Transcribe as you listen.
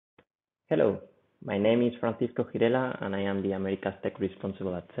Hello, my name is Francisco Girela and I am the Americas Tech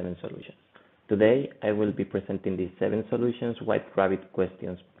responsible at Seven Solutions. Today, I will be presenting the Seven Solutions White Rabbit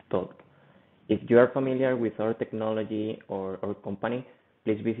Questions talk. If you are familiar with our technology or our company,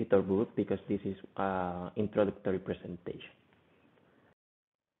 please visit our booth because this is an introductory presentation.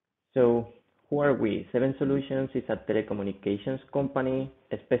 So, who are we? Seven Solutions is a telecommunications company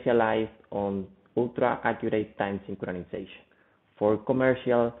specialized on ultra-accurate time synchronization for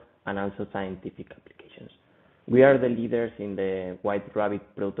commercial and also scientific applications. We are the leaders in the White Rabbit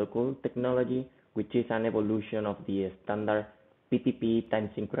protocol technology, which is an evolution of the standard PTP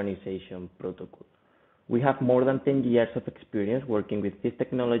time synchronization protocol. We have more than 10 years of experience working with this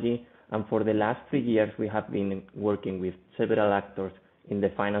technology, and for the last 3 years we have been working with several actors in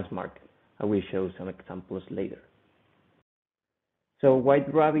the finance market. I will show some examples later. So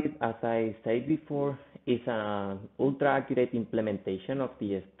White Rabbit, as I said before, is an ultra-accurate implementation of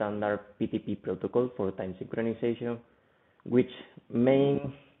the standard PTP protocol for time synchronization, which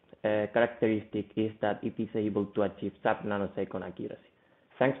main characteristic is that it is able to achieve sub-nanosecond accuracy.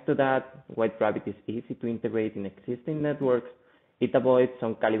 Thanks to that, White Rabbit is easy to integrate in existing networks. It avoids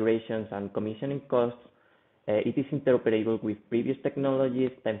some calibrations and commissioning costs. It is interoperable with previous technologies,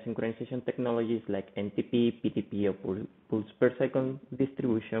 time synchronization technologies like NTP, PTP, or pulse per second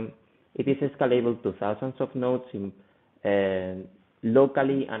distribution. It is scalable to thousands of nodes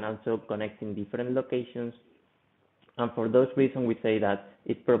locally and also connecting different locations. And for those reasons, we say that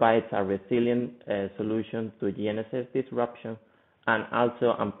it provides a resilient solution to GNSS disruption and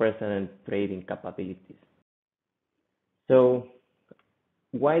also unprecedented trading capabilities. So,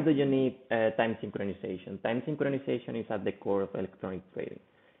 why do you need time synchronization? Time synchronization is at the core of electronic trading.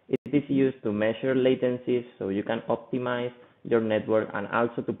 It is used to measure latencies so you can optimize your network and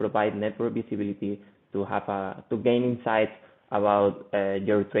also to provide network visibility to gain insights about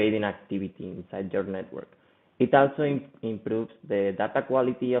your trading activity inside your network. It also improves the data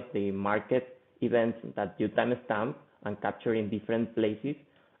quality of the market events that you timestamp and capture in different places,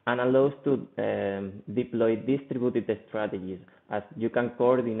 and allows to deploy distributed strategies as you can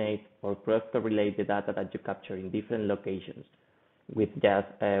coordinate or cross-correlate the data that you capture in different locations with just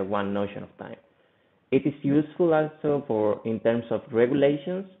one notion of time. It is useful also in terms of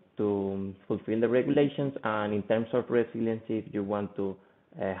regulations, to fulfill the regulations, and in terms of resiliency, if you want to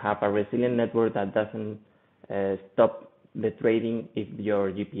have a resilient network that doesn't stop the trading if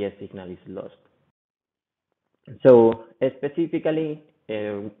your GPS signal is lost. So specifically,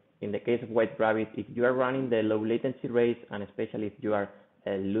 in the case of White Rabbit, if you are running the low latency race, and especially if you are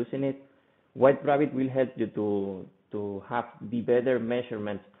losing it, White Rabbit will help you to have the better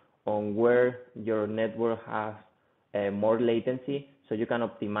measurements on where your network has more latency, so you can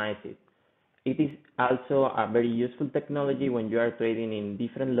optimize it. It is also a very useful technology when you are trading in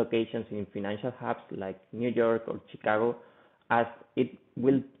different locations in financial hubs like New York or Chicago, as it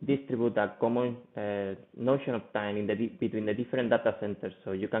will distribute a common notion of time between the different data centers,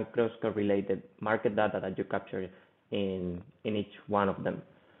 so you can cross-correlate the market data that you capture in each one of them.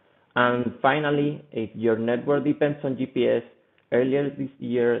 And finally, if your network depends on GPS, earlier this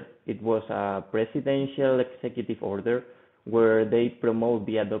year it was a presidential executive order where they promote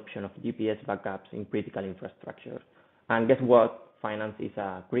the adoption of GPS backups in critical infrastructure. And guess what? Finance is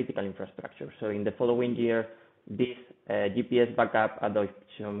a critical infrastructure. So in the following year, this GPS backup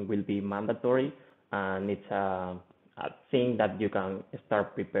adoption will be mandatory, and it's a thing that you can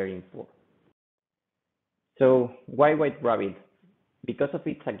start preparing for. So why White Rabbit? Because of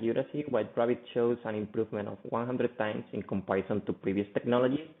its accuracy, White Rabbit shows an improvement of 100 times in comparison to previous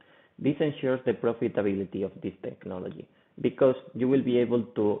technologies. This ensures the profitability of this technology because you will be able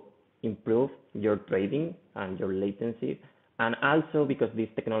to improve your trading and your latency, and also because this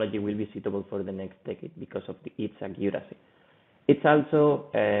technology will be suitable for the next decade because of its accuracy. It's also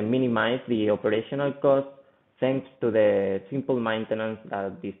minimized the operational cost thanks to the simple maintenance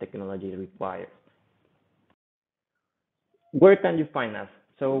that this technology requires. Where can you find us?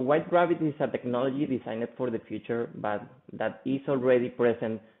 So White Rabbit is a technology designed for the future, but that is already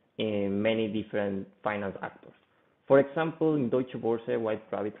present in many different finance actors. For example, in Deutsche Börse, White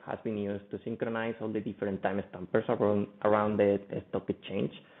Rabbit has been used to synchronize all the different timestampers around the stock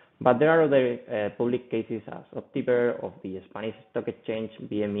exchange. But there are other public cases as Optiver of the Spanish stock exchange,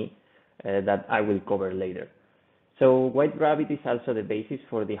 BME, that I will cover later. So White Rabbit is also the basis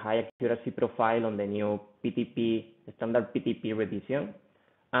for the high accuracy profile on the new PTP, standard PTP revision.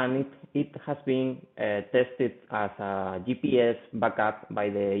 And it has been tested as a GPS backup by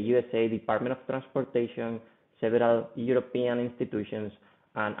the USA Department of Transportation, several European institutions,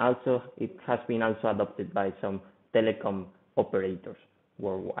 and also it has been also adopted by some telecom operators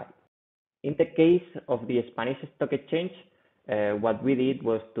worldwide. In the case of the Spanish Stock Exchange, what we did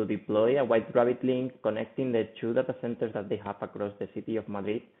was to deploy a White Rabbit link connecting the two data centers that they have across the city of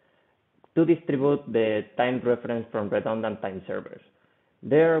Madrid to distribute the time reference from redundant time servers.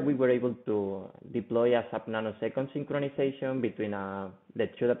 There, we were able to deploy a sub-nanosecond synchronization between the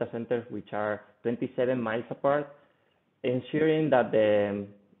two data centers, which are 27 miles apart, ensuring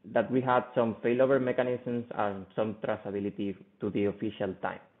that we had some failover mechanisms and some traceability to the official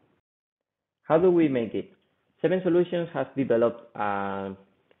time. How do we make it? Seven Solutions has developed a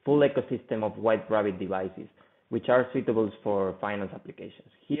full ecosystem of White Rabbit devices, which are suitable for finance applications.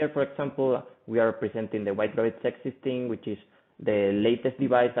 Here, for example, we are presenting the White Rabbit X16, which is the latest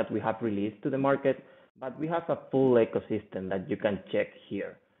device that we have released to the market, but we have a full ecosystem that you can check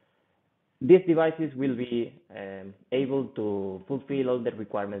here. These devices will be able to fulfill all the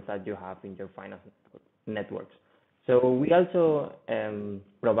requirements that you have in your finance networks. So we also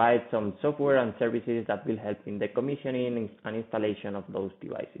provide some software and services that will help in the commissioning and installation of those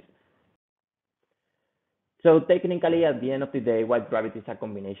devices. So technically, at the end of the day, White Rabbit is a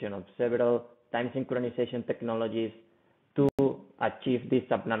combination of several time synchronization technologies to achieve this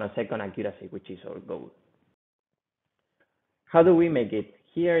sub-nanosecond accuracy, which is our goal. How do we make it?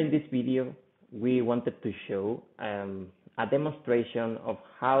 Here in this video, we wanted to show a demonstration of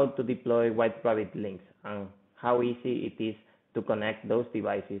how to deploy White Rabbit links and how easy it is to connect those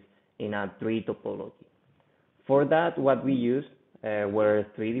devices in a tree topology. For that, what we used were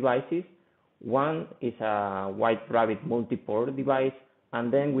three devices. One is a White Rabbit multi-port device,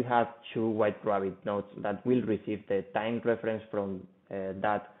 and then we have two White Rabbit nodes that will receive the time reference from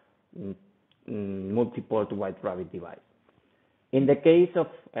that multi-port White Rabbit device. In the case of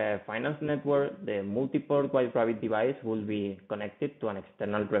finance network, the multi-port White Rabbit device will be connected to an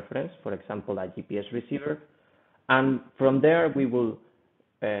external reference, for example, a GPS receiver, and from there we will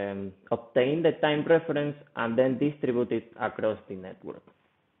obtain the time reference and then distribute it across the network.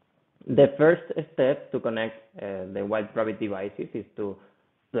 The first step to connect the White Rabbit devices is to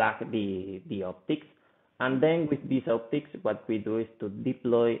plug the optics, and then with these optics, what we do is to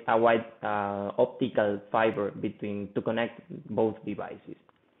deploy a white optical fiber to connect both devices.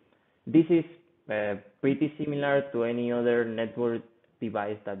 This is pretty similar to any other network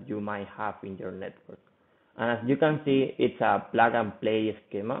device that you might have in your network. And as you can see, it's a plug and play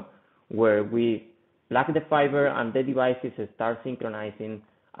schema where we plug the fiber and the devices start synchronizing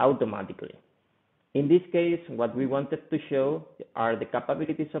automatically. In this case, what we wanted to show are the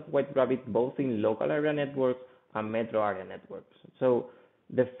capabilities of White Rabbit both in local area networks and metro area networks. So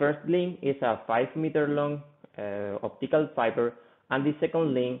the first link is a 5-meter long optical fiber, and the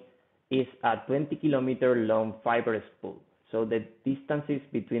second link is a 20-kilometer long fiber spool. So the distances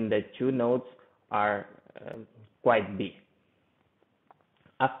between the two nodes are quite big.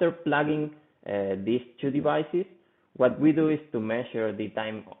 After plugging these two devices, what we do is to measure the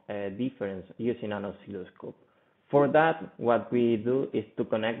time difference using an oscilloscope. For that, what we do is to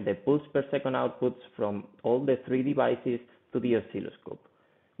connect the pulse per second outputs from all the three devices to the oscilloscope.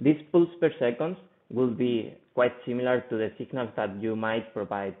 These pulse per seconds will be quite similar to the signals that you might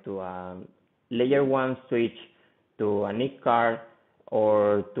provide to a layer 1 switch, to a NIC card,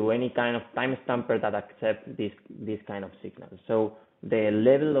 or to any kind of time stamper that accepts this kind of signal. So the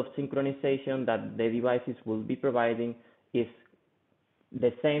level of synchronization that the devices will be providing is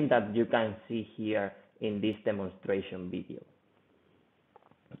the same that you can see here in this demonstration video.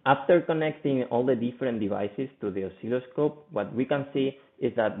 After connecting all the different devices to the oscilloscope, what we can see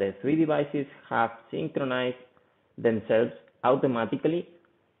is that the three devices have synchronized themselves automatically,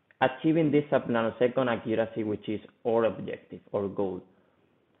 achieving this sub-nanosecond accuracy, which is our objective or goal.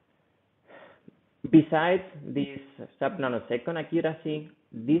 Besides this sub-nanosecond accuracy,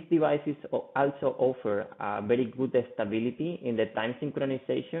 these devices also offer a very good stability in the time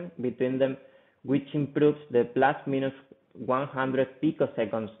synchronization between them, which improves the plus-minus 100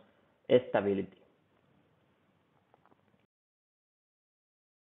 picoseconds stability.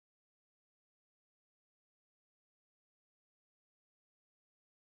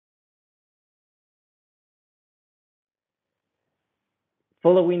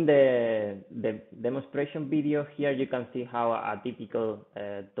 Following the demonstration video, here you can see how a typical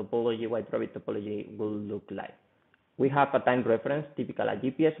topology, White Rabbit topology will look like. We have a time reference, typical a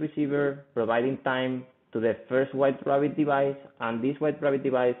GPS receiver, providing time to the first White Rabbit device, and this White Rabbit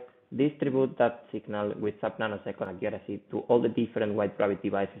device distributes that signal with sub-nanosecond accuracy to all the different White Rabbit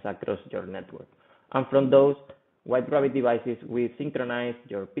devices across your network. And from those White Rabbit devices, we synchronize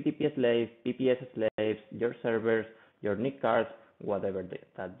your PTP slaves, PPS slaves, your servers, your NIC cards, whatever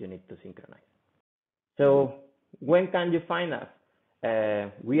that you need to synchronize. So when can you find us?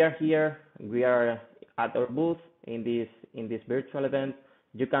 We are here we are at our booth in this virtual event.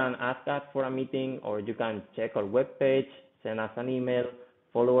 You can ask us for a meeting, or you can check our webpage, send us an email,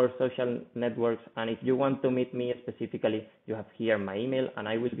 follow our social networks, and if you want to meet me specifically, you have here my email, and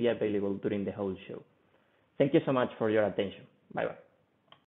I will be available during the whole show. Thank you so much for your attention. Bye bye.